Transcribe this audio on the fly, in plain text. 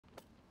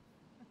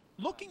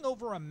Looking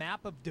over a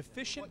map of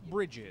deficient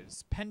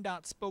bridges,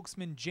 PennDOT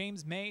spokesman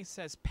James May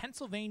says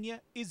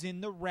Pennsylvania is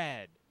in the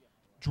red.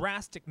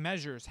 Drastic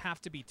measures have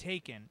to be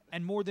taken,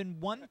 and more than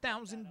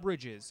 1,000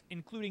 bridges,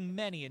 including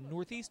many in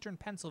northeastern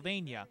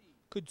Pennsylvania,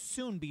 could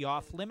soon be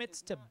off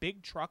limits to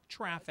big truck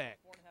traffic.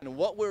 And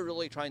what we're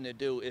really trying to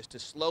do is to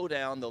slow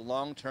down the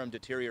long-term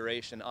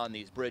deterioration on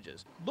these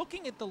bridges.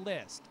 Looking at the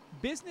list,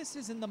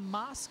 businesses in the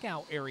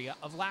Moscow area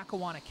of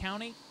Lackawanna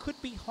County could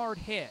be hard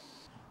hit.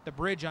 The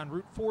bridge on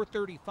Route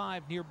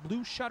 435 near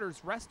Blue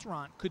Shutters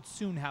Restaurant could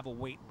soon have a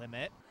weight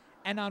limit.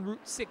 And on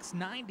Route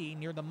 690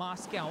 near the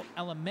Moscow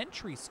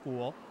Elementary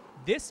School,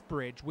 this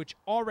bridge, which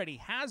already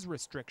has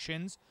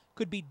restrictions,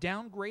 could be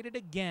downgraded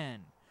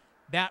again.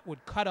 That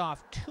would cut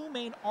off two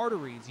main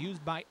arteries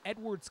used by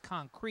Edwards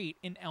Concrete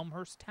in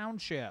Elmhurst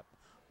Township.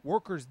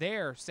 Workers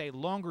there say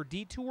longer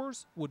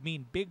detours would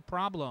mean big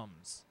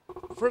problems.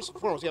 First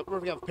and foremost,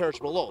 we have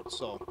perishable loads,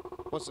 so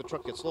once the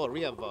truck gets loaded,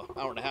 we have an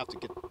hour and a half to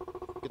get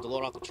the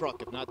load off the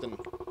truck. If not, then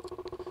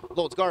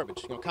load's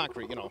garbage,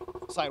 concrete,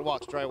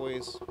 sidewalks,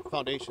 driveways,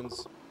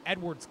 foundations.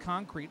 Edwards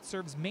Concrete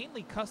serves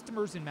mainly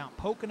customers in Mount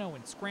Pocono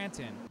and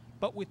Scranton,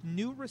 but with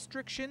new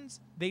restrictions,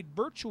 they'd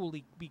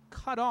virtually be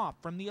cut off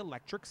from the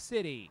Electric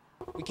City.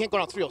 We can't go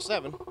down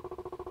 307.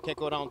 Can't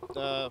go down,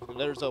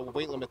 there's a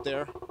weight limit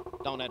there,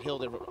 down that hill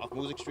there off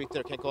Music Street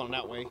there. Can't go down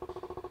that way.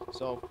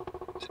 So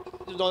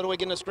there's no other way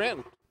getting to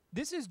Scranton.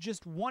 This is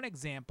just one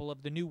example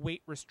of the new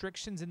weight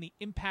restrictions and the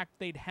impact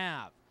they'd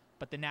have.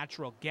 But the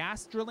natural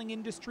gas drilling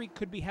industry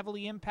could be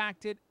heavily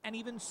impacted, and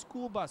even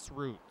school bus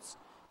routes.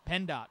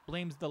 PennDOT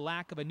blames the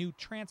lack of a new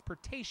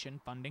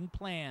transportation funding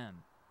plan.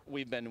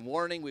 We've been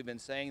warning, we've been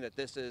saying that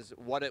this is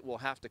what it will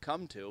have to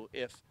come to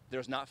if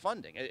there's not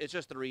funding. It's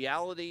just the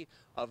reality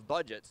of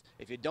budgets.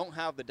 If you don't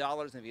have the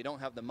dollars and if you don't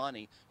have the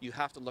money, you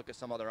have to look at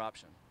some other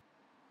option.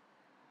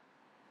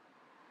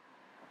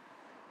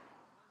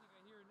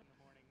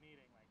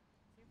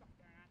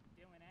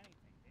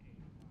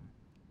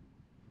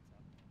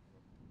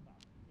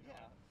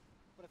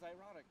 But it's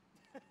ironic.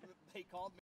 They called me.